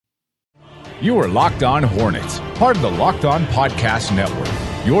You are Locked On Hornets, part of the Locked On Podcast Network.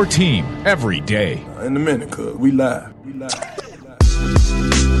 Your team every day. In a minute, cuz we live.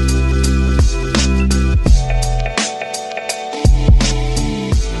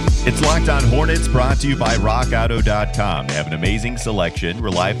 It's Locked On Hornets, brought to you by RockAuto.com. They have an amazing selection,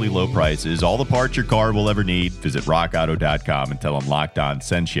 reliably low prices, all the parts your car will ever need. Visit RockAuto.com and tell them Locked On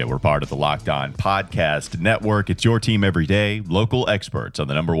sent you. We're part of the Locked On Podcast Network. It's your team every day. Local experts on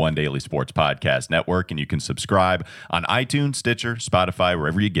the #1 daily sports podcast network, and you can subscribe on iTunes, Stitcher, Spotify,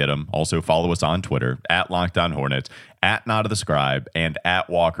 wherever you get them. Also follow us on Twitter, at Locked On Hornets, at Nada the Scribe, and at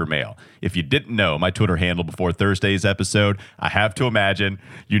Walker Mail. If you didn't know my Twitter handle before Thursday's episode, I have to imagine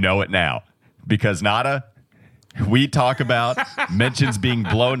you know it now. Because Nada, we talk about mentions being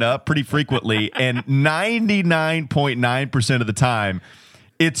blown up pretty frequently, and 99.9% of the time,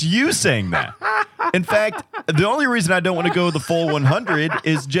 it's you saying that. In fact, the only reason I don't want to go the full 100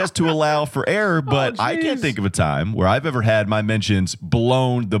 is just to allow for error, but I can't think of a time where I've ever had my mentions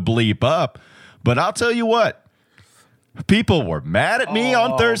blown the bleep up. But I'll tell you what. People were mad at me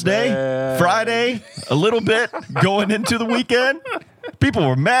on Thursday, Friday, a little bit going into the weekend. People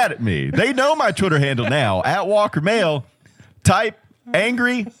were mad at me. They know my Twitter handle now, at Walker Mail. Type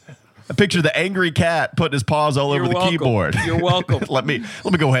angry. A picture of the angry cat putting his paws all over the keyboard. You're welcome. Let me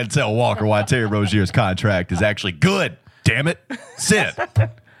go ahead and tell Walker why Terry Rozier's contract is actually good. Damn it. Sin.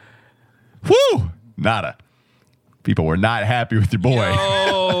 Woo! Nada. People were not happy with your boy.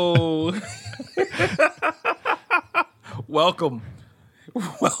 Oh. Welcome.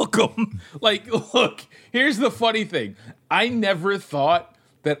 Like, look, here's the funny thing. I never thought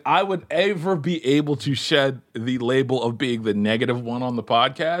that I would ever be able to shed the label of being the negative one on the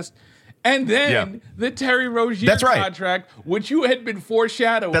podcast. And then the Terry Rozier contract, which you had been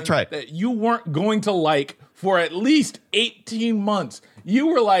foreshadowing that you weren't going to like for at least 18 months. You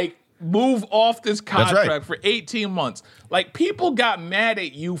were like, move off this contract for 18 months. Like, people got mad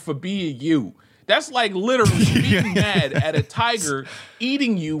at you for being you. That's like literally being mad at a tiger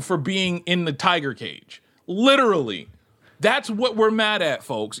eating you for being in the tiger cage. Literally. That's what we're mad at,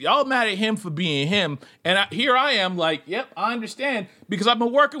 folks. Y'all mad at him for being him. And here I am like, yep, I understand. Because I've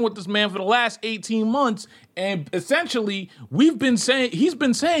been working with this man for the last 18 months. And essentially, he's been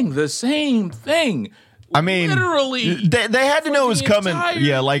saying the same thing. I mean, literally, they had to know it was coming.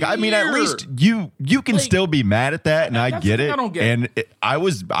 Yeah, like, I mean, at least you can like, still be mad at that, and I get it. I don't get and it. I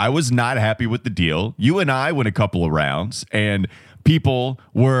was not happy with the deal. You and I went a couple of rounds, and people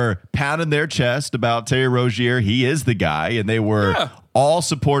were pounding their chest about Terry Rozier. He is the guy, and they were all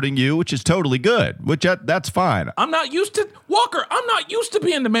supporting you, which is totally good. That's fine. I'm not used to Walker. I'm not used to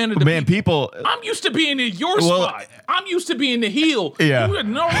being the man of the people. I'm used to being in your spot. I'm used to being the heel. Yeah, you are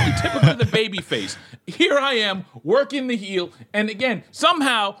normally typically the baby face. Here I am working the heel, and again,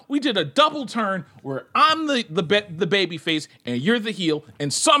 somehow we did a double turn where I'm the baby face and you're the heel,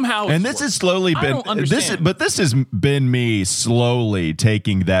 and somehow and this has slowly been this has been me slowly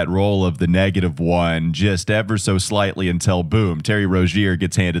taking that role of the negative one just ever so slightly until boom, Terry Rozier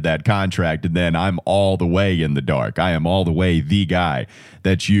gets handed that contract, and then I'm all the way in the dark. I am all the way the guy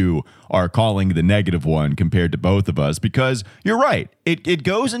that you are calling the negative one compared to both of us, because you're right. It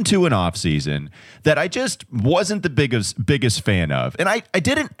goes into an offseason that I just wasn't the biggest fan of. And I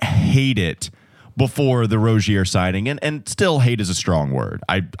didn't hate it before the Rozier signing, and still hate is a strong word.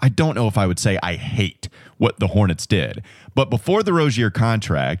 I don't know if I would say I hate what the Hornets did. But before the Rozier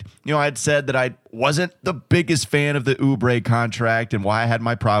contract, I had said that I wasn't the biggest fan of the Oubre contract and why I had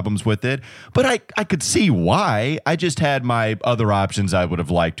my problems with it. But I could see why. I just had my other options I would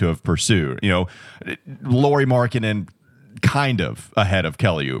have liked to have pursued. Lauri Markkanen kind of ahead of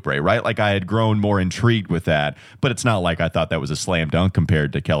Kelly Oubre, right? Like, I had grown more intrigued with that, but it's not like I thought that was a slam dunk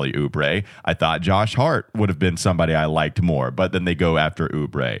compared to Kelly Oubre. I thought Josh Hart would have been somebody I liked more, but then they go after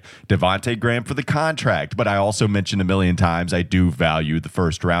Oubre. Devontae Graham for the contract, but I also mentioned a million times I do value the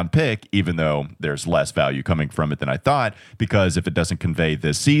first round pick, even though there's less value coming from it than I thought, because if it doesn't convey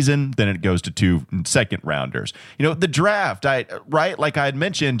this season, then it goes to 2 second rounders. The draft, right? Like I had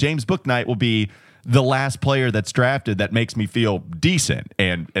mentioned, James Bouknight will be the last player that's drafted that makes me feel decent.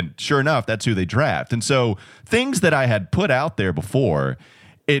 And sure enough, that's who they draft. And so things that I had put out there before,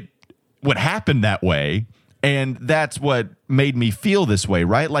 it would happen that way. And that's what made me feel this way,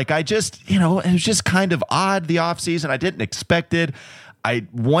 right? Like, I just, it was just kind of odd, the offseason. I didn't expect it. I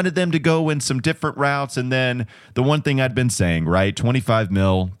wanted them to go in some different routes. And then the one thing I'd been saying, right? $25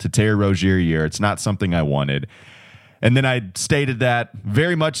 million to Terry Rozier a year. It's not something I wanted. And then I stated that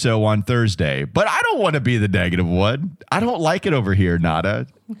very much so on Thursday. But I don't want to be the negative one. I don't like it over here, Nada.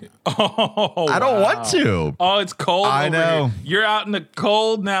 Oh, I don't want to. Oh, it's cold I over know. here. You're out in the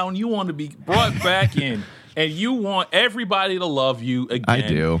cold now, and you want to be brought back in. And you want everybody to love you again. I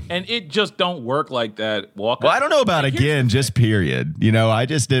do. And it just don't work like that, Walker. Well, I don't know about again, just period. I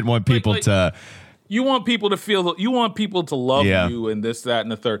just didn't want people to... You want people to feel, you want people to love you and this, that,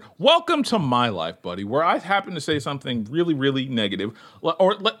 and the third. Welcome to my life, buddy, where I happen to say something really, really negative.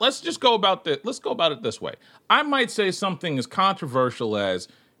 Or let's just go about let's go about it this way. I might say something as controversial as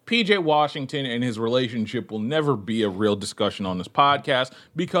PJ Washington and his relationship will never be a real discussion on this podcast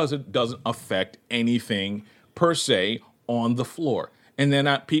because it doesn't affect anything per se on the floor. And then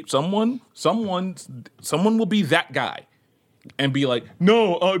someone will be that guy. And be like,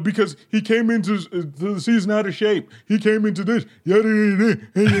 no, because he came into the season out of shape. He came into this,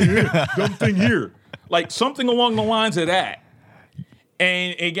 dumb thing here. Like something along the lines of that.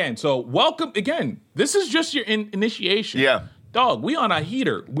 And again, so welcome, again, this is just your initiation. Yeah. Dog, we on a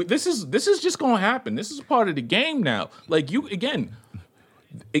heater. This is just going to happen. This is a part of the game now. Like you, again,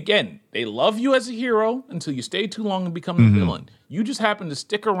 they love you as a hero until you stay too long and become the villain. You just happen to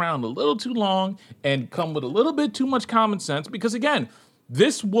stick around a little too long and come with a little bit too much common sense because, again,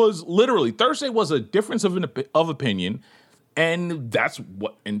 this was literally, Thursday was a difference of opinion, and that's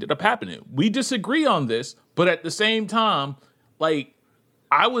what ended up happening. We disagree on this, but at the same time, like,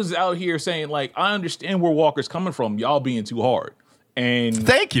 I was out here saying, like, I understand where Walker's coming from, y'all being too hard. And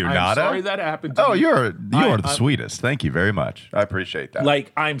thank you, I'm Nada. sorry that happened to you. You are the sweetest. Thank you very much. I appreciate that.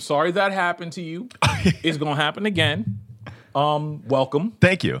 Like, I'm sorry that happened to you. It's going to happen again. Welcome.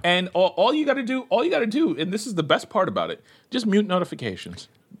 Thank you. And all you got to do, and this is the best part about it, just mute notifications.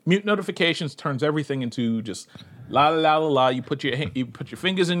 Mute notifications turns everything into just la la la la la. You put your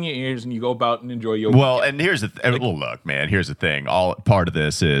fingers in your ears and you go about and enjoy your weekend. And here's the look, man. Here's the thing. All part of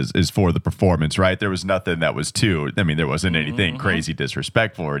this is for the performance, right? There was nothing that was there wasn't anything crazy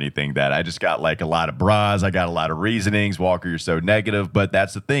disrespectful or anything that I just got like a lot of bras. I got a lot of reasonings. Walker, you're so negative, but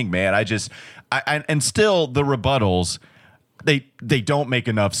that's the thing, man. And still the rebuttals. They don't make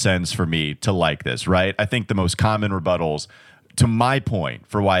enough sense for me to like this, right? I think the most common rebuttals, to my point,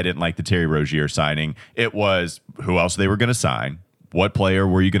 for why I didn't like the Terry Rozier signing, it was who else they were going to sign. What player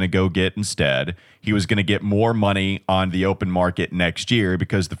were you going to go get instead? He was going to get more money on the open market next year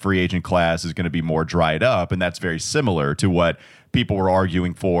because the free agent class is going to be more dried up, and that's very similar to what people were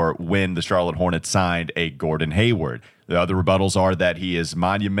arguing for when the Charlotte Hornets signed a Gordon Hayward. The other rebuttals are that he is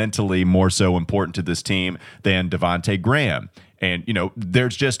monumentally more so important to this team than Devontae Graham. And,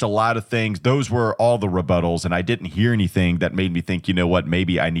 there's just a lot of things. Those were all the rebuttals, and I didn't hear anything that made me think, you know what,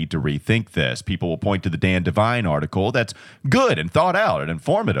 maybe I need to rethink this. People will point to the Dan Devine article. That's good and thought out and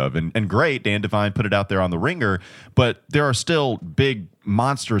informative and great. Dan Devine put it out there on the Ringer, but there are still big,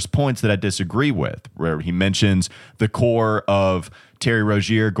 monstrous points that I disagree with, where he mentions the core of Terry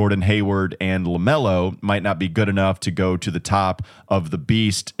Rozier, Gordon Hayward, and LaMelo might not be good enough to go to the top of the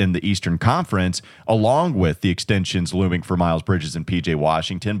beast in the Eastern Conference, along with the extensions looming for Miles Bridges and PJ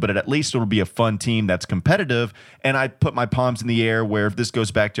Washington, but at least it'll be a fun team that's competitive. And I put my palms in the air where, if this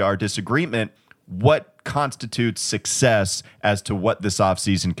goes back to our disagreement, what constitutes success as to what this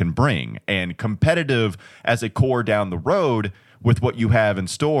offseason can bring? And competitive as a core down the road with what you have in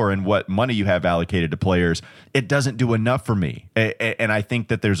store and what money you have allocated to players, it doesn't do enough for me. And I think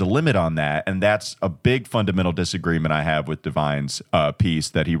that there's a limit on that. And that's a big fundamental disagreement I have with Devine's piece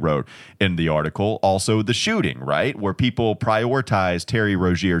that he wrote in the article. Also, the shooting, right? Where people prioritize Terry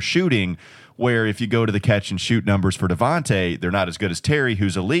Rozier's shooting, where if you go to the catch and shoot numbers for Devontae, they're not as good as Terry,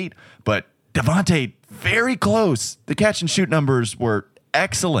 who's elite, but Devontae, very close. The catch and shoot numbers were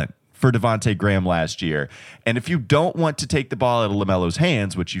excellent for Devontae Graham last year. And if you don't want to take the ball out of LaMelo's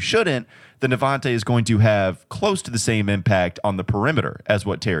hands, which you shouldn't, then Devontae is going to have close to the same impact on the perimeter as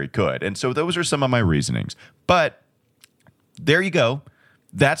what Terry could. And so those are some of my reasonings. But there you go.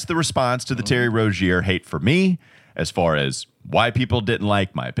 That's the response to the Terry Rozier hate for me, as far as why people didn't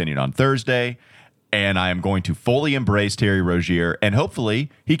like my opinion on Thursday. And I am going to fully embrace Terry Rozier, and hopefully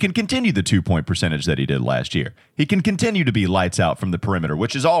he can continue the 2-point percentage that he did last year. He can continue to be lights out from the perimeter,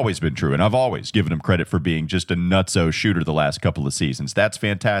 which has always been true, and I've always given him credit for being just a nutso shooter the last couple of seasons. That's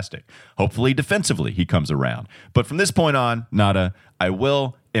fantastic. Hopefully defensively he comes around. But from this point on, Nada, I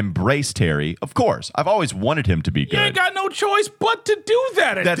will embrace Terry. Of course, I've always wanted him to be good. You ain't got no choice but to do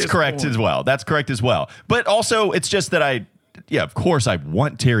that at That's this correct point. as well. That's correct as well. But also, it's just that of course I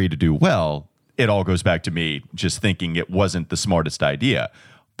want Terry to do well. It all goes back to me just thinking it wasn't the smartest idea.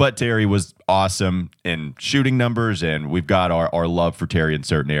 But Terry was awesome in shooting numbers, and we've got our love for Terry in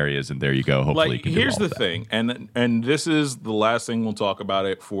certain areas, and there you go. Hopefully, like, here's the thing, and this is the last thing we'll talk about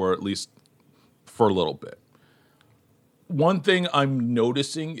it for, at least for a little bit. One thing I'm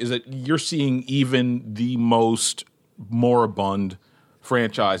noticing is that you're seeing even the most moribund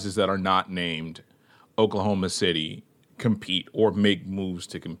franchises that are not named Oklahoma City compete or make moves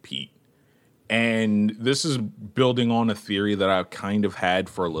to compete. And this is building on a theory that I've kind of had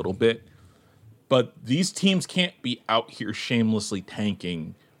for a little bit. But these teams can't be out here shamelessly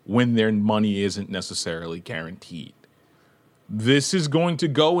tanking when their money isn't necessarily guaranteed. This is going to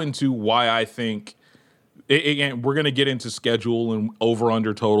go into why I think, again, we're going to get into schedule and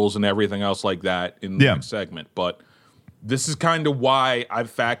over-under totals and everything else like that in the next segment. But this is kind of why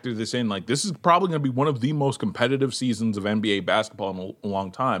I've factored this in. Like, this is probably going to be one of the most competitive seasons of NBA basketball in a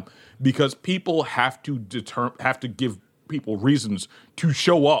long time, because people have to give people reasons to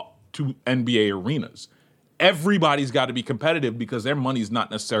show up to NBA arenas. Everybody's got to be competitive because their money's not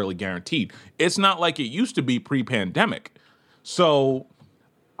necessarily guaranteed. It's not like it used to be pre-pandemic. So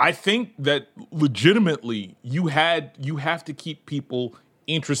I think that legitimately you have to keep people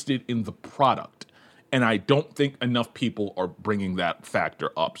interested in the product. And I don't think enough people are bringing that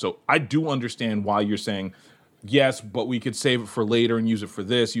factor up. So I do understand why you're saying, yes, but we could save it for later and use it for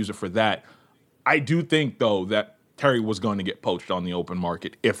this, use it for that. I do think, though, that Terry was going to get poached on the open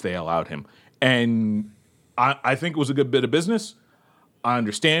market if they allowed him. And I think it was a good bit of business. I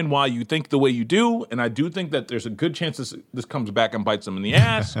understand why you think the way you do, and I do think that there's a good chance this comes back and bites them in the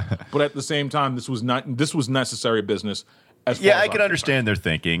ass. But at the same time, this was necessary business. I can understand their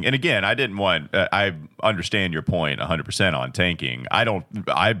thinking, and again, I understand your point 100% on tanking.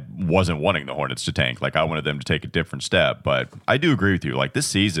 I wasn't wanting the Hornets to tank. Like, I wanted them to take a different step, but I do agree with you. Like, this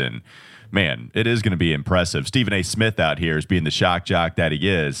season, man, it is going to be impressive. Stephen A. Smith out here is being the shock jock that he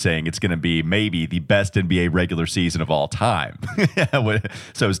is, saying it's going to be maybe the best NBA regular season of all time.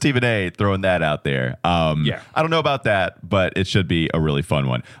 So Stephen A. throwing that out there. I don't know about that, but it should be a really fun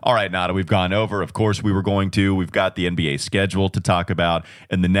one. All right, Nada, we've gone over. Of course, we've got the NBA schedule to talk about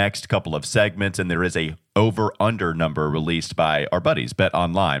in the next couple of segments, and there is a over-under number released by our buddies, Bet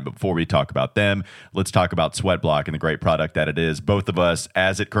Online. But before we talk about them, let's talk about Sweatblock and the great product that it is. Both of us,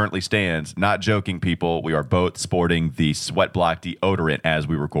 as it currently stands, not joking, people, we are both sporting the Sweatblock deodorant as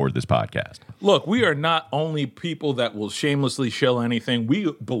we record this podcast. Look, we are not only people that will shamelessly shill anything.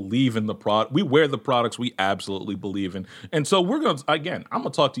 We believe in the product. We wear the products we absolutely believe in. And so I'm going to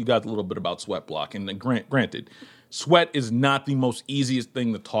talk to you guys a little bit about Sweatblock. And granted, sweat is not the most easiest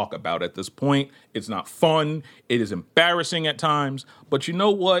thing to talk about at this point. It's not fun. It is embarrassing at times. But you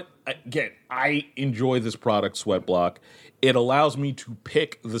know what? Again, I enjoy this product, Sweatblock. It allows me to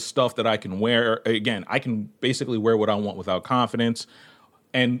pick the stuff that I can wear. Again, I can basically wear what I want without confidence.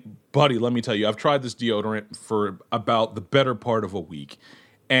 And, buddy, let me tell you, I've tried this deodorant for about the better part of a week.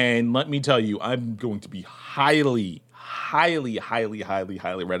 And let me tell you, I'm going to be highly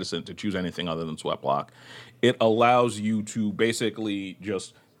reticent to choose anything other than Sweatblock. It allows you to basically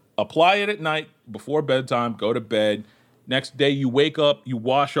just apply it at night before bedtime, go to bed. Next day you wake up, you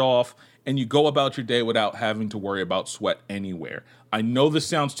wash off, and you go about your day without having to worry about sweat anywhere. I know this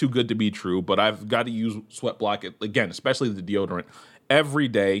sounds too good to be true, but I've got to use Sweatblock, again, especially the deodorant, every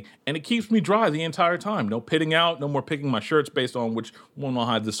day, and it keeps me dry the entire time. No pitting out, no more picking my shirts based on which one will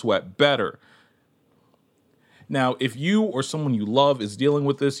hide the sweat better. Now, if you or someone you love is dealing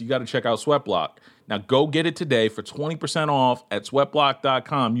with this, you got to check out Sweatblock. Now, go get it today for 20% off at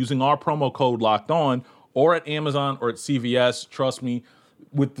sweatblock.com using our promo code LOCKEDON, or at Amazon or at CVS. Trust me,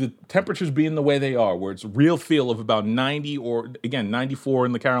 with the temperatures being the way they are, where it's real feel of about 90 or, again, 94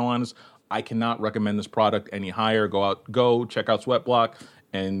 in the Carolinas, I cannot recommend this product any higher. Go check out Sweatblock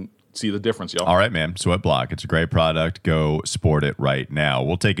and see the difference, y'all. All right, man. Sweatblock. It's a great product. Go sport it right now.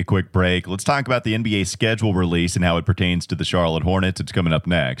 We'll take a quick break. Let's talk about the NBA schedule release and how it pertains to the Charlotte Hornets. It's coming up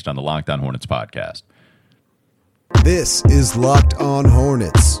next on the Locked On Hornets podcast. This is Locked On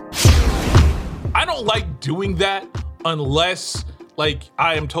Hornets. I don't like doing that unless,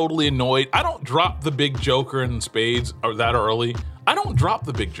 I am totally annoyed. I don't drop the big joker in spades or that early. I don't drop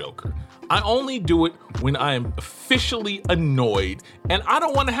the big joker. I only do it when I am officially annoyed, and I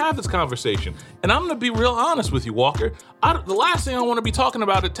don't want to have this conversation. And I'm going to be real honest with you, Walker. The last thing I want to be talking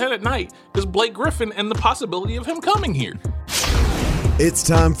about at 10 at night is Blake Griffin and the possibility of him coming here. It's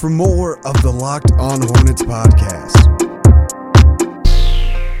time for more of the Locked On Hornets podcast.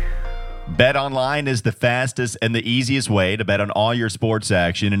 Bet Online is the fastest and the easiest way to bet on all your sports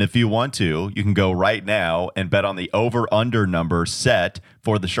action. And if you want to, you can go right now and bet on the over-under number set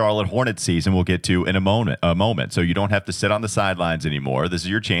for the Charlotte Hornets season we'll get to in a moment. So you don't have to sit on the sidelines anymore. This is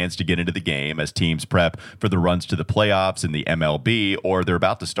your chance to get into the game as teams prep for the runs to the playoffs in the MLB, or they're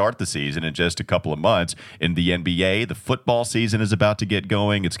about to start the season in just a couple of months. In the NBA, the football season is about to get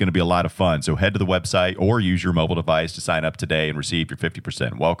going. It's going to be a lot of fun. So head to the website or use your mobile device to sign up today and receive your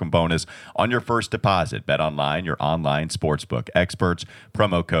 50% welcome bonus on your first deposit. BetOnline, your online sportsbook experts.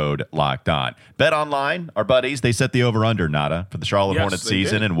 Promo code Locked On. BetOnline, our buddies, they set the over-under, Nada, for the Charlotte Hornets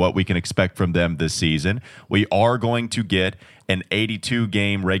season and what we can expect from them this season. We are going to get an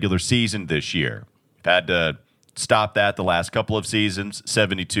 82-game regular season this year. We've had to stop that the last couple of seasons.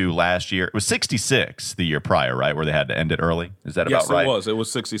 72 last year. It was 66 the year prior, right, where they had to end it early? Is that about right? Yes, it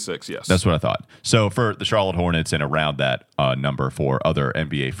was 66, yes. That's what I thought. So for the Charlotte Hornets and around that number for other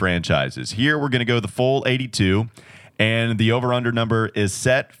NBA franchises. Here we're going to go the full 82, and the over-under number is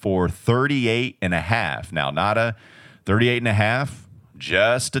set for 38.5. Now, Nada, 38.5,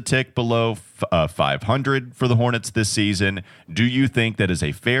 just a tick below 500 for the Hornets this season. Do you think that is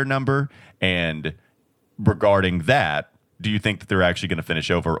a fair number? And regarding that, do you think that they're actually going to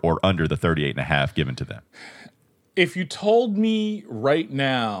finish over or under the 38.5 given to them? If you told me right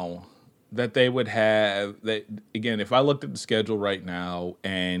now that they would have that, again, if I looked at the schedule right now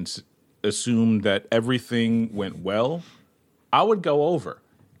and assumed that everything went well, I would go over.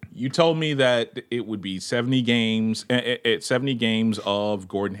 You told me that it would be 70 games of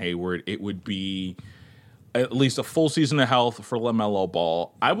Gordon Hayward. It would be at least a full season of health for LaMelo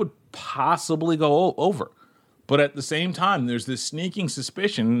Ball. I would possibly go over. But at the same time, there's this sneaking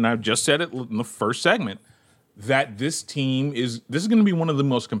suspicion, and I've just said it in the first segment, that this is going to be one of the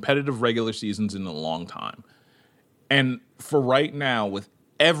most competitive regular seasons in a long time. And for right now, with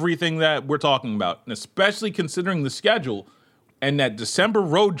everything that we're talking about, and especially considering the schedule and that December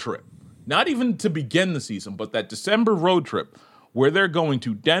road trip, not even to begin the season, but that December road trip where they're going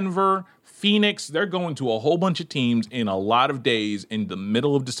to Denver, Phoenix, they're going to a whole bunch of teams in a lot of days in the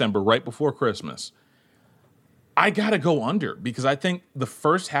middle of December, right before Christmas. I got to go under because I think the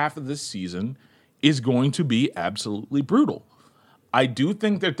first half of this season is going to be absolutely brutal. I do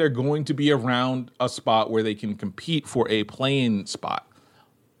think that they're going to be around a spot where they can compete for a play-in spot.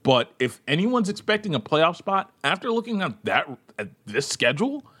 But if anyone's expecting a playoff spot, after looking at this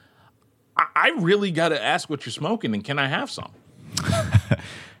schedule, I really got to ask what you're smoking and can I have some?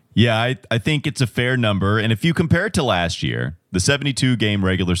 Yeah, I think it's a fair number. And if you compare it to last year, the 72-game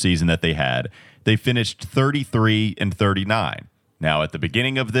regular season that they had, they finished 33-39. Now, at the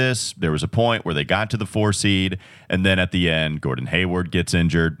beginning of this, there was a point where they got to the 4 seed, and then at the end, Gordon Hayward gets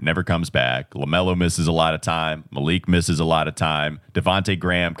injured, never comes back. LaMelo misses a lot of time. Malik misses a lot of time. Devontae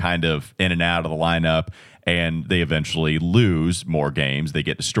Graham kind of in and out of the lineup, and they eventually lose more games. They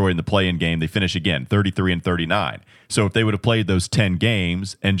get destroyed in the play-in game. They finish again, 33-39. So if they would have played those 10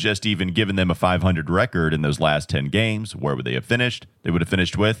 games and just even given them a 500 record in those last 10 games, where would they have finished? They would have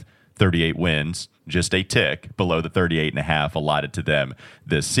finished with 38 wins, just a tick below the 38.5 allotted to them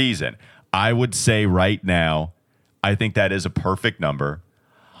this season. I would say right now, I think that is a perfect number.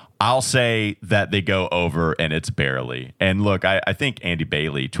 I'll say that they go over, and it's barely. And look, I think Andy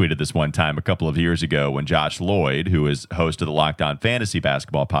Bailey tweeted this one time a couple of years ago when Josh Lloyd, who is host of the Locked On Fantasy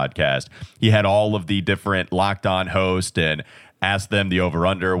Basketball podcast, he had all of the different Locked On hosts and asked them the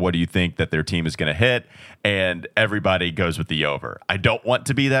over-under, what do you think that their team is going to hit? And everybody goes with the over. I don't want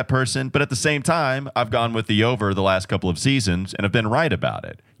to be that person, but at the same time, I've gone with the over the last couple of seasons and have been right about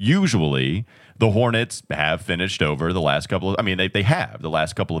it. Usually, the Hornets have finished over the last couple of, they have the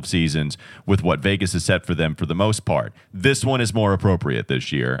last couple of seasons with what Vegas has set for them for the most part. This one is more appropriate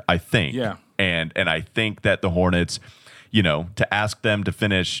this year, I think. Yeah. And I think that the Hornets, to ask them to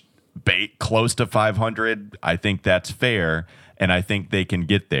finish close to 500, I think that's fair. And I think they can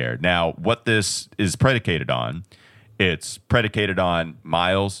get there. Now, what this is predicated on, it's predicated on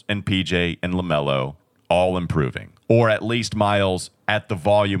Miles and PJ and LaMelo all improving. Or at least Miles at the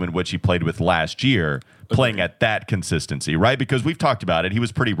volume in which he played with last year, playing at that consistency, right? Because we've talked about it. He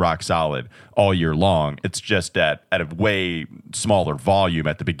was pretty rock solid all year long. It's just at a way smaller volume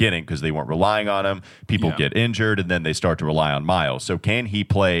at the beginning because they weren't relying on him. People get injured, and then they start to rely on Miles. So can he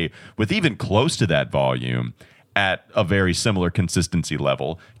play with even close to that volume at a very similar consistency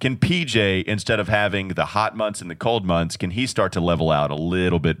level? Can PJ, instead of having the hot months and the cold months, can he start to level out a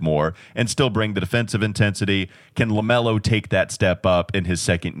little bit more and still bring the defensive intensity? Can LaMelo take that step up in his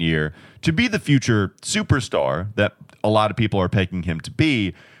second year to be the future superstar that a lot of people are pegging him to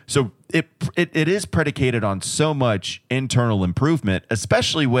be? So it is predicated on so much internal improvement,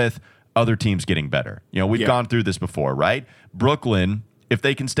 especially with other teams getting better. We've gone through this before, right? Brooklyn, if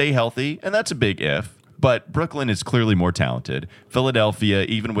they can stay healthy, and that's a big if, but Brooklyn is clearly more talented. Philadelphia,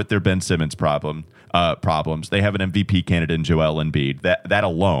 even with their Ben Simmons problems, they have an MVP candidate in Joel Embiid. That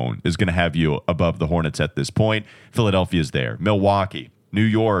alone is going to have you above the Hornets at this point. Philadelphia's there. Milwaukee, New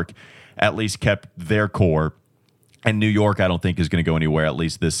York, at least kept their core. And New York, I don't think, is going to go anywhere, at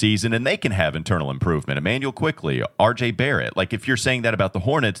least this season. And they can have internal improvement. Emmanuel Quickley, RJ Barrett. Like, if you're saying that about the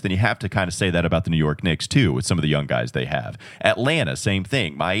Hornets, then you have to kind of say that about the New York Knicks, too, with some of the young guys they have. Atlanta, same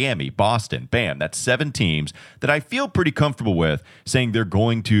thing. Miami, Boston, bam. That's 7 teams that I feel pretty comfortable with saying they're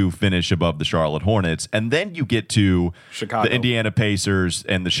going to finish above the Charlotte Hornets. And then you get to Chicago, the Indiana Pacers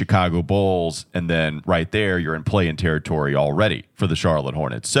and the Chicago Bulls. And then right there, you're in play-in territory already for the Charlotte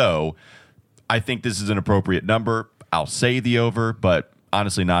Hornets. So I think this is an appropriate number. I'll say the over, but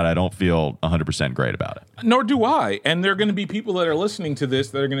honestly not. I don't feel 100% great about it. Nor do I. And there are going to be people that are listening to this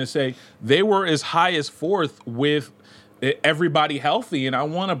that are going to say they were as high as 4th with everybody healthy. And I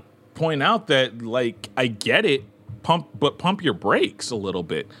want to point out that, like, I get it, but pump your brakes a little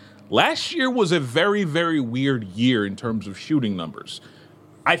bit. Last year was a very, very weird year in terms of shooting numbers.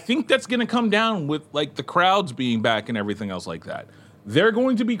 I think that's going to come down with, like, the crowds being back and everything else like that. There are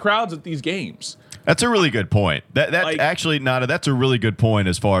going to be crowds at these games. That's a really good point. That like, actually, Nada, that's a really good point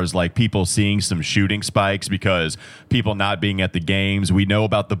as far as like people seeing some shooting spikes because people not being at the games. We know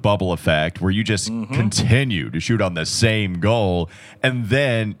about the bubble effect where you just continue to shoot on the same goal. And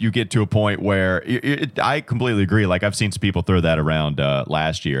then you get to a point where I completely agree. Like I've seen some people throw that around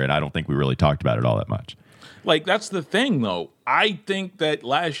last year, and I don't think we really talked about it all that much. Like, that's the thing, though. I think that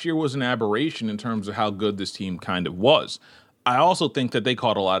last year was an aberration in terms of how good this team kind of was. I also think that they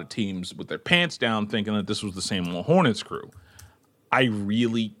caught a lot of teams with their pants down thinking that this was the same old Hornets crew. I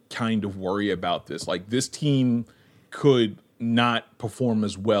really kind of worry about this. Like, this team could not perform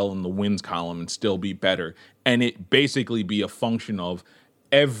as well in the wins column and still be better, and it basically be a function of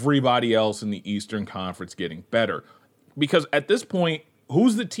everybody else in the Eastern Conference getting better. Because at this point,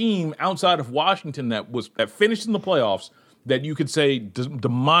 who's the team outside of Washington that finished in the playoffs that you could say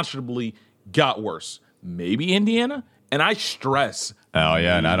demonstrably got worse? Maybe Indiana? And I stress. Oh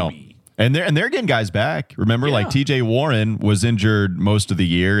yeah, and I don't. And they're getting guys back. Remember, like TJ Warren was injured most of the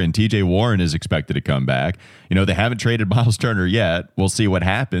year, and TJ Warren is expected to come back. You know, they haven't traded Miles Turner yet. We'll see what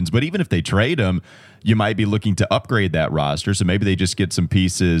happens. But even if they trade him, you might be looking to upgrade that roster. So maybe they just get some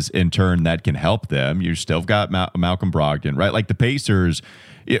pieces in turn that can help them. You still got Malcolm Brogdon, right? Like the Pacers.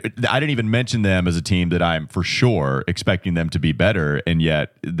 I didn't even mention them as a team that I'm for sure expecting them to be better, and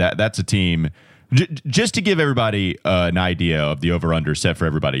yet that's a team. Just to give everybody an idea of the over-under set for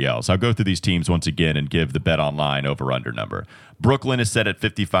everybody else, I'll go through these teams once again and give the Bet Online over-under number. Brooklyn is set at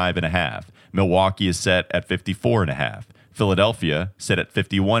 55.5. Milwaukee is set at 54.5. Philadelphia set at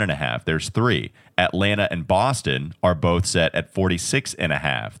 51.5. There's 3. Atlanta and Boston are both set at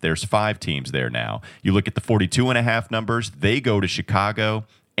 46.5. There's 5 teams there now. You look at the 42.5 numbers, they go to Chicago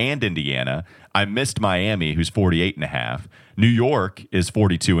and Indiana. I missed Miami, who's 48.5. New York is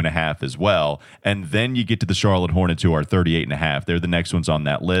 42.5 as well. And then you get to the Charlotte Hornets, who are 38.5. They're the next ones on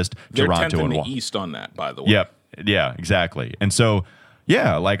that list. They're Toronto 10th in and the East on that, by the way. Yep. Yeah, exactly. And so,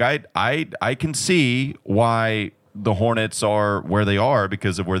 yeah, like I can see why the Hornets are where they are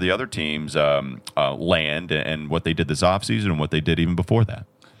because of where the other teams land and what they did this offseason and what they did even before that.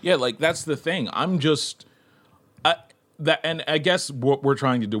 Yeah, like that's the thing. I'm just and I guess what we're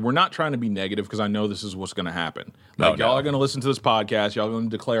trying to do, we're not trying to be negative because I know this is what's going to happen. Like y'all are going to listen to this podcast, y'all are going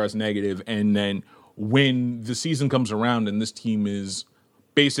to declare us negative, and then when the season comes around and this team is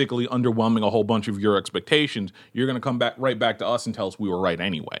basically underwhelming a whole bunch of your expectations, you're going to come back right back to us and tell us we were right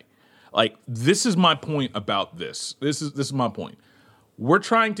anyway. Like, this is my point about this. This is my point. We're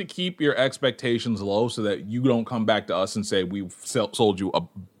trying to keep your expectations low so that you don't come back to us and say we've sold you a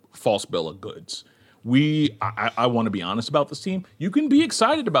false bill of goods. I want to be honest about this team. You can be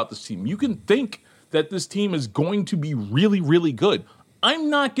excited about this team. You can think that this team is going to be really, really good. I'm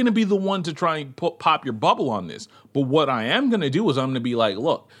not going to be the one to try and pop your bubble on this. But what I am going to do is I'm going to be like,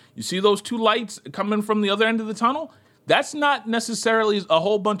 look, you see those 2 lights coming from the other end of the tunnel? That's not necessarily a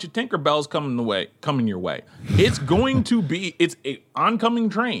whole bunch of Tinkerbells coming your way. It's going to be, it's an oncoming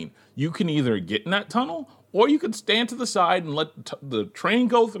train. You can either get in that tunnel or you could stand to the side and let the train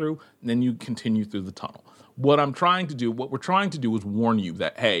go through, and then you continue through the tunnel. What we're trying to do is warn you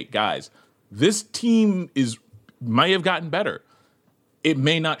that, hey, guys, this team may have gotten better. It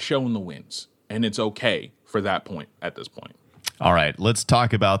may not show in the wins, and it's okay for that point at this point. All right, let's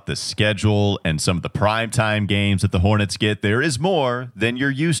talk about the schedule and some of the primetime games that the Hornets get. There is more than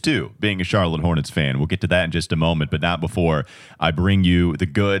you're used to being a Charlotte Hornets fan. We'll get to that in just a moment, but not before I bring you the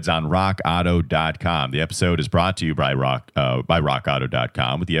goods on rockauto.com. The episode is brought to you by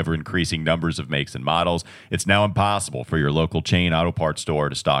rockauto.com. With the ever-increasing numbers of makes and models, it's now impossible for your local chain auto parts store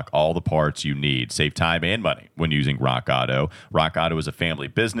to stock all the parts you need. Save time and money when using Rock Auto. Rock Auto is a family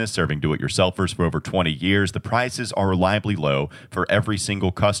business serving do-it-yourselfers for over 20 years. The prices are reliably low for every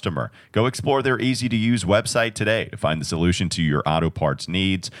single customer. Go explore their easy-to-use website today to find the solution to your auto parts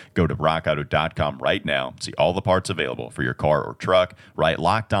needs. Go to rockauto.com right now. See all the parts available for your car or truck. Write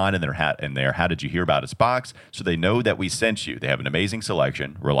Locked On in their how did you hear about us box so they know that we sent you. They have an amazing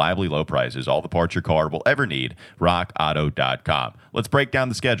selection, reliably low prices, all the parts your car will ever need. rockauto.com. Let's break down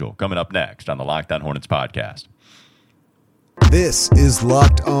the schedule coming up next on the Locked On Hornets podcast. This is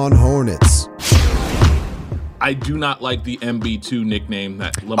Locked On Hornets. I do not like the MB2 nickname.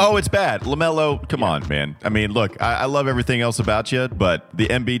 It's bad. LaMelo, come on, man. I mean, look, I love everything else about you, but the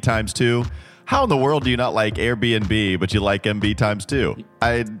MB times 2, how in the world do you not like Airbnb, but you like MB times 2?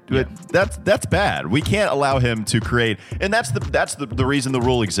 That's bad. We can't allow him to create, and that's the reason the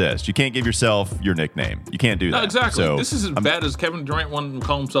rule exists. You can't give yourself your nickname. You can't do that. No, exactly. So, this is as bad as Kevin Durant wanted to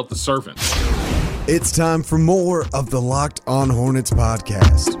call himself the Servant. It's time for more of the Locked On Hornets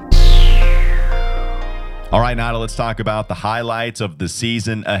podcast. All right, Nada, let's talk about the highlights of the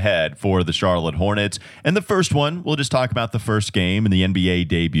season ahead for the Charlotte Hornets. And the first one, we'll just talk about the first game in the NBA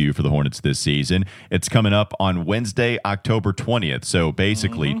debut for the Hornets this season. It's coming up on Wednesday, October 20th. So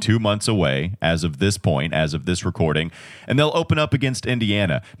basically 2 months away as of this point, as of this recording. And they'll open up against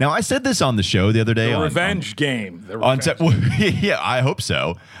Indiana. Now, I said this on the show the other day. The revenge game. Yeah, I hope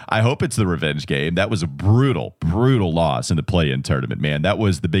so. I hope it's the revenge game. That was a brutal, brutal loss in the play-in tournament, man. That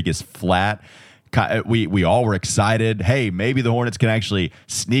was the biggest flat. We all were excited. Hey, maybe the Hornets can actually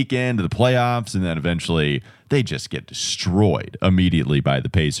sneak into the playoffs, and then eventually they just get destroyed immediately by the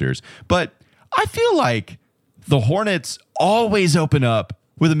Pacers. But I feel like the Hornets always open up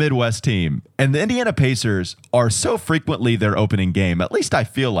with a Midwest team, and the Indiana Pacers are so frequently their opening game. At least I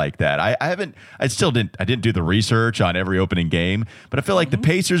feel like that. I didn't do the research on every opening game, but I feel like the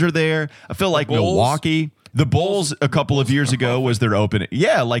Pacers are there. I feel like Milwaukee. The Bulls a couple of years ago was their opening.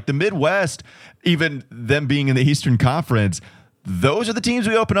 Yeah, like the Midwest, even them being in the Eastern Conference, those are the teams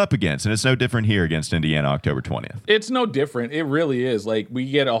we open up against, and it's no different here against Indiana October 20th. It's no different. It really is. Like, we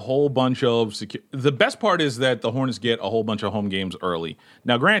get a whole bunch of the best part is that the Hornets get a whole bunch of home games early.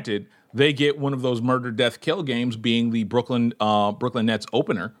 Now, granted, they get one of those murder, death, kill games being the Brooklyn Nets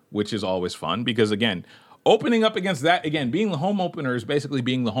opener, which is always fun because, again, opening up against that, again, being the home opener is basically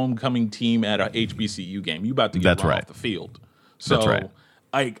being the homecoming team at a HBCU game. You about to get off the field. So that's right.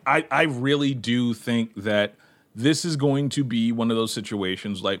 I really do think that this is going to be one of those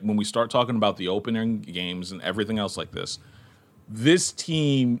situations, like when we start talking about the opening games and everything else like this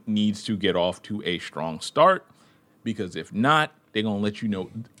team needs to get off to a strong start, because if not, they're going to let you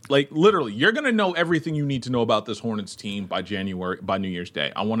know. Like, literally, you're going to know everything you need to know about this Hornets team by New Year's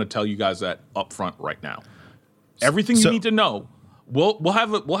Day. I want to tell you guys that up front right now. Everything you need to know. We'll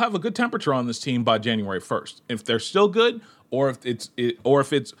have a good temperature on this team by January 1st. If they're still good, or if it's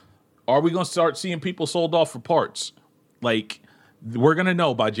are we going to start seeing people sold off for parts? Like, we're going to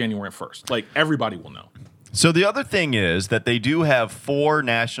know by January 1st. Like, everybody will know. So the other thing is that they do have 4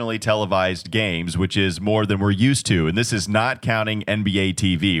 nationally televised games, which is more than we're used to. And this is not counting NBA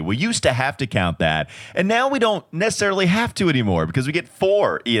TV. We used to have to count that. And now we don't necessarily have to anymore because we get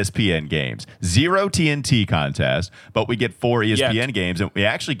 4 ESPN games. 0 TNT contest, but we get 4 ESPN games. And we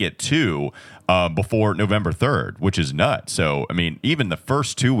actually get 2 before November 3rd, which is nuts. So, I mean, even the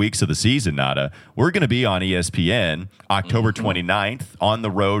first 2 weeks of the season, Nada, we're going to be on ESPN October 29th on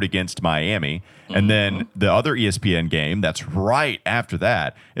the road against Miami. And then the other ESPN game, that's right after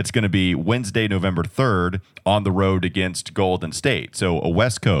that, it's going to be Wednesday, November 3rd on the road against Golden State. So a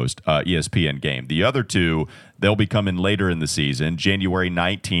West Coast ESPN game. The other 2, they'll be coming later in the season. January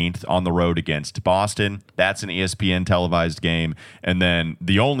 19th on the road against Boston. That's an ESPN televised game. And then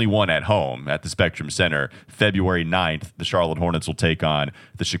the only one at home at the Spectrum Center, February 9th, the Charlotte Hornets will take on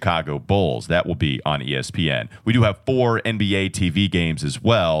the Chicago Bulls. That will be on ESPN. We do have 4 NBA TV games as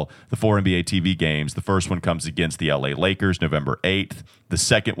well. The 4 NBA TV games, the first one comes against the LA Lakers, November 8th. The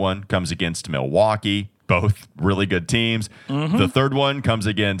second one comes against Milwaukee, both really good teams. The third one comes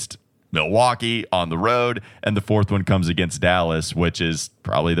against Milwaukee on the road, and the fourth one comes against Dallas, which is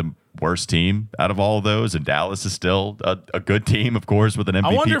probably the worst team out of all of those, and Dallas is still a good team, of course, with an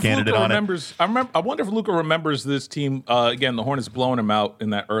MVP candidate on it. I wonder if Luka remembers this team, again, the Hornets blowing him out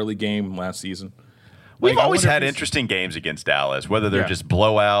in that early game last season. We've always had interesting games against Dallas, whether they're just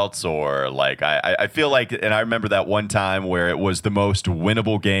blowouts or like I feel like, and I remember that one time where it was the most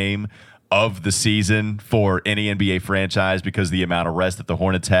winnable game of the season for any NBA franchise because of the amount of rest that the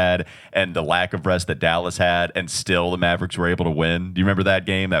Hornets had and the lack of rest that Dallas had, and still the Mavericks were able to win. Do you remember that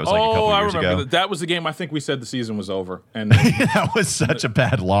game? That was like a couple years ago. That was the game I think we said the season was over. And that was such a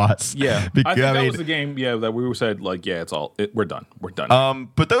bad loss. Yeah. I think that was the game, that we said, like, we're done. We're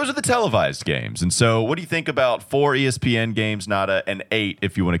done. But those are the televised games. And so what do you think about 4 ESPN games, not an 8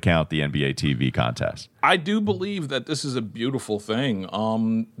 if you want to count the NBA TV contest? I do believe that this is a beautiful thing.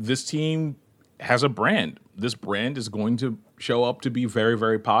 This team has a brand. This brand is going to show up to be very,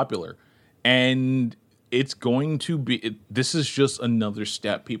 very popular. And it's going to be, this is just another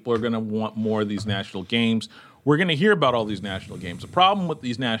step. People are going to want more of these national games. We're going to hear about all these national games. The problem with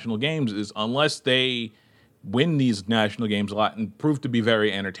these national games is unless they win these national games a lot and prove to be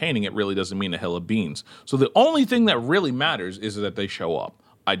very entertaining, it really doesn't mean a hill of beans. So the only thing that really matters is that they show up.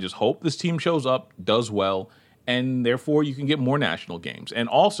 I just hope this team shows up, does well, and therefore you can get more national games. And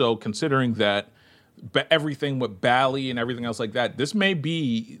also, considering that everything with Bally and everything else like that, this may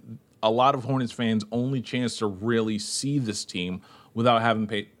be a lot of Hornets fans' only chance to really see this team without having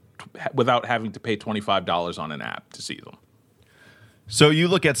to pay $25 on an app to see them. So you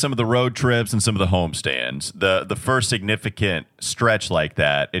look at some of the road trips and some of the homestands. The first significant stretch like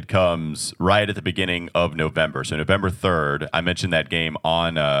that, it comes right at the beginning of November. So November 3rd, I mentioned that game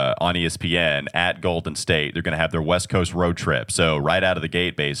on ESPN at Golden State. They're going to have their West Coast road trip. So right out of the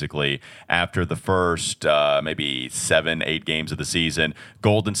gate, basically, after the first maybe 7-8 games of the season,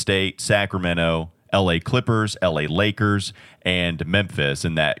 Golden State, Sacramento, LA Clippers, LA Lakers, and Memphis.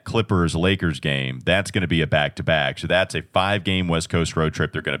 And that Clippers-Lakers game, that's going to be a back-to-back. So that's a 5-game West Coast road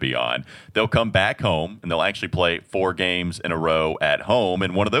trip they're going to be on. They'll come back home, and they'll actually play 4 games in a row at home,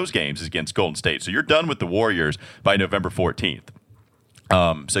 and one of those games is against Golden State. So you're done with the Warriors by November 14th.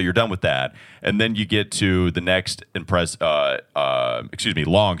 So you're done with that. And then you get to the next long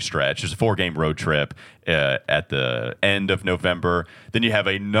stretch. There's a 4-game road trip at the end of November. Then you have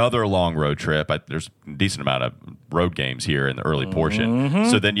another long road trip. There's a decent amount of road games here in the early portion.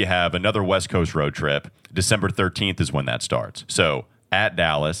 So then you have another West Coast road trip. December 13th is when that starts. So at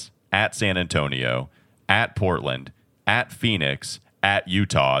Dallas, at San Antonio, at Portland, at Phoenix, at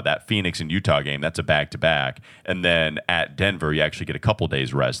Utah. That Phoenix and Utah game, that's a back-to-back. And then at Denver, you actually get a couple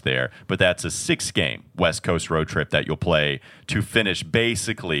days rest there. But that's a 6-game West Coast road trip that you'll play to finish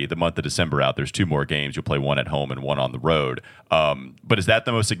basically the month of December out. There's 2 more games. You'll play 1 at home and 1 on the road. But is that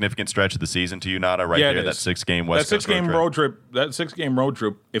the most significant stretch of the season to you, Nada, right there? That 6-game West Coast road trip? That 6-game road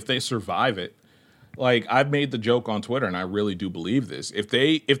trip, if they survive it, like I've made the joke on Twitter, and I really do believe this. If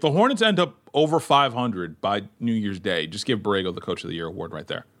the Hornets end up over 500 by New Year's Day, just give Borrego the Coach of the Year award right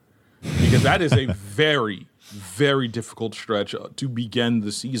there, because that is a very, very difficult stretch to begin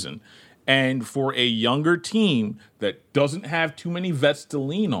the season. And for a younger team that doesn't have too many vets to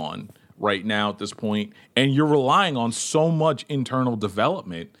lean on right now at this point, and you're relying on so much internal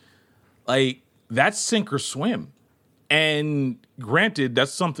development, like that's sink or swim. And granted,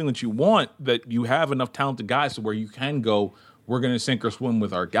 that's something that you want, that you have enough talented guys to where you can go, we're going to sink or swim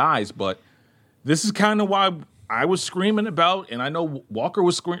with our guys. But this is kind of why I was screaming about, and I know Walker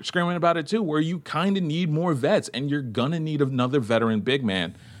was screaming about it too, where you kind of need more vets, and you're going to need another veteran big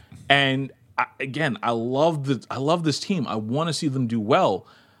man. And I love this team. I want to see them do well.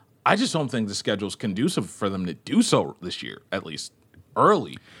 I just don't think the schedule's conducive for them to do so this year, at least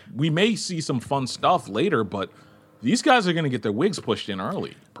early. We may see some fun stuff later, but these guys are going to get their wigs pushed in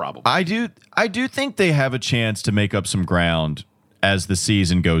early, probably. I do think they have a chance to make up some ground as the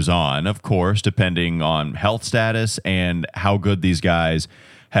season goes on, of course, depending on health status and how good these guys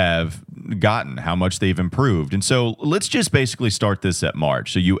have gotten, how much they've improved. And so let's just basically start this at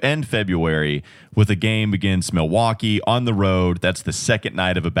March. So you end February with a game against Milwaukee on the road. That's the second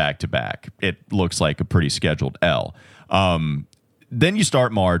night of a back-to-back. It looks like a pretty scheduled L. Then you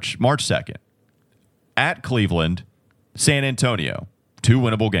start March 2nd. At Cleveland, San Antonio, 2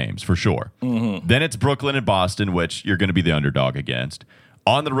 winnable games for sure. Then it's Brooklyn and Boston, which you're going to be the underdog against.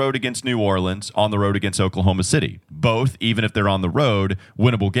 On the road against New Orleans, on the road against Oklahoma City. Both, even if they're on the road,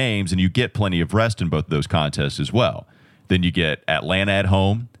 winnable games, and you get plenty of rest in both of those contests as well. Then you get Atlanta at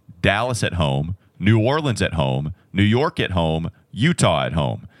home, Dallas at home, New Orleans at home, New York at home, Utah at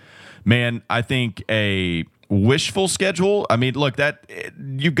home. Man, I think a wishful schedule. I mean, look, that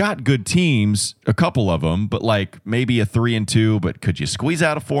you got good teams, a couple of them, but like maybe a 3-2. But could you squeeze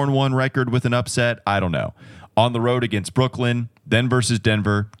out a 4-1 record with an upset? I don't know. On the road against Brooklyn, then versus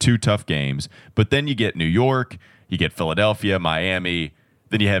Denver, 2 tough games. But then you get New York, you get Philadelphia, Miami,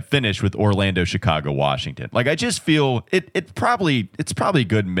 Then you have finish with Orlando, Chicago, Washington. Like, I just feel it's probably a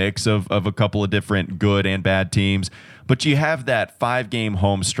good mix of a couple of different good and bad teams. But you have that 5-game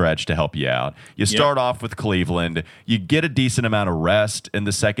home stretch to help you out. You start off with Cleveland. You get a decent amount of rest in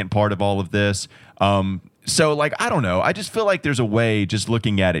the second part of all of this. So, like, I don't know. I just feel like there's a way, just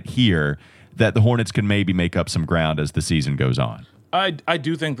looking at it here, that the Hornets can maybe make up some ground as the season goes on. I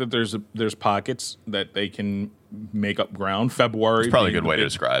do think that there's pockets that they can make up ground. February, it's probably a good way to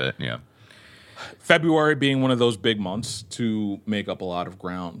describe it. Yeah, February being one of those big months to make up a lot of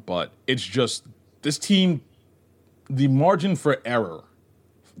ground, but it's just this team. The margin for error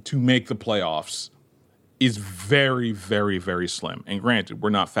to make the playoffs is very, very, very slim. And granted, we're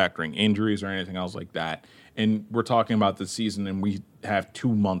not factoring injuries or anything else like that. And we're talking about the season, and we have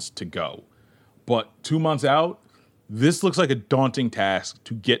 2 months to go. But 2 months out, this looks like a daunting task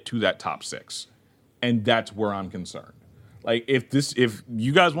to get to that top 6. And that's where I'm concerned. Like, if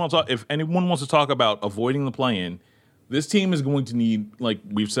you guys want to talk, if anyone wants to talk about avoiding the play-in, this team is going to need, like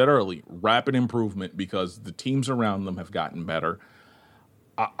we've said earlier, rapid improvement because the teams around them have gotten better.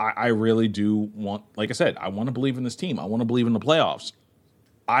 I really do want, like I said, I want to believe in this team. I want to believe in the playoffs.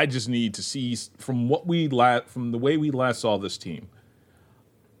 I just need to see from the way we last saw this team.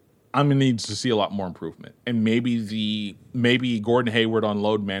 I'm gonna need to see a lot more improvement, and maybe Gordon Hayward on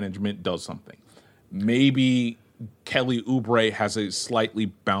load management does something. Maybe Kelly Oubre has a slightly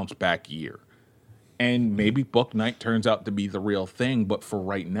bounce back year, and maybe Book Knight turns out to be the real thing. But for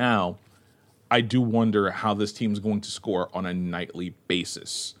right now, I do wonder how this team is going to score on a nightly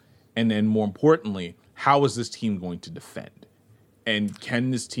basis, and then more importantly, how is this team going to defend? And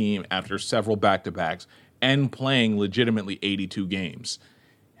can this team, after several back-to-backs and playing legitimately 82 games,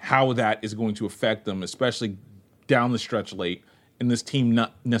 how that is going to affect them, especially down the stretch late, and this team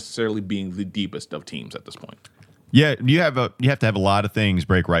not necessarily being the deepest of teams at this point. Yeah, you have to have a lot of things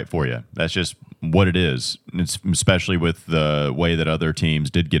break right for you. That's just what it is. It's especially with the way that other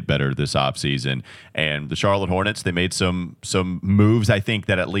teams did get better this offseason. And the Charlotte Hornets, they made some moves, I think,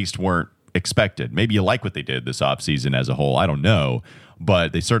 that at least weren't expected. Maybe you like what they did this offseason as a whole. I don't know.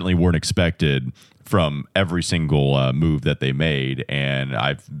 But they certainly weren't expected from every single move that they made. And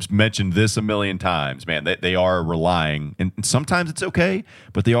I've mentioned this a million times, man, they are relying, and sometimes it's okay,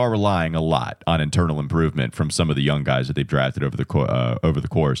 but they are relying a lot on internal improvement from some of the young guys that they've drafted over the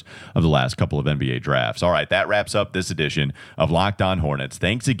course of the last couple of NBA drafts. All right, that wraps up this edition of Locked On Hornets.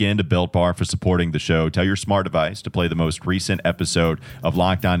 Thanks again to Built Bar for supporting the show. Tell your smart device to play the most recent episode of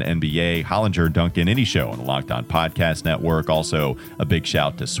Locked On NBA, Hollinger, Duncan, any show on the Locked On Podcast Network. Also, a big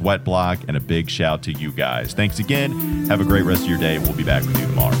shout to Sweat Block and a big shout to you guys. Thanks again. Have a great rest of your day. We'll be back with you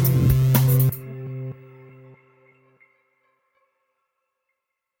tomorrow.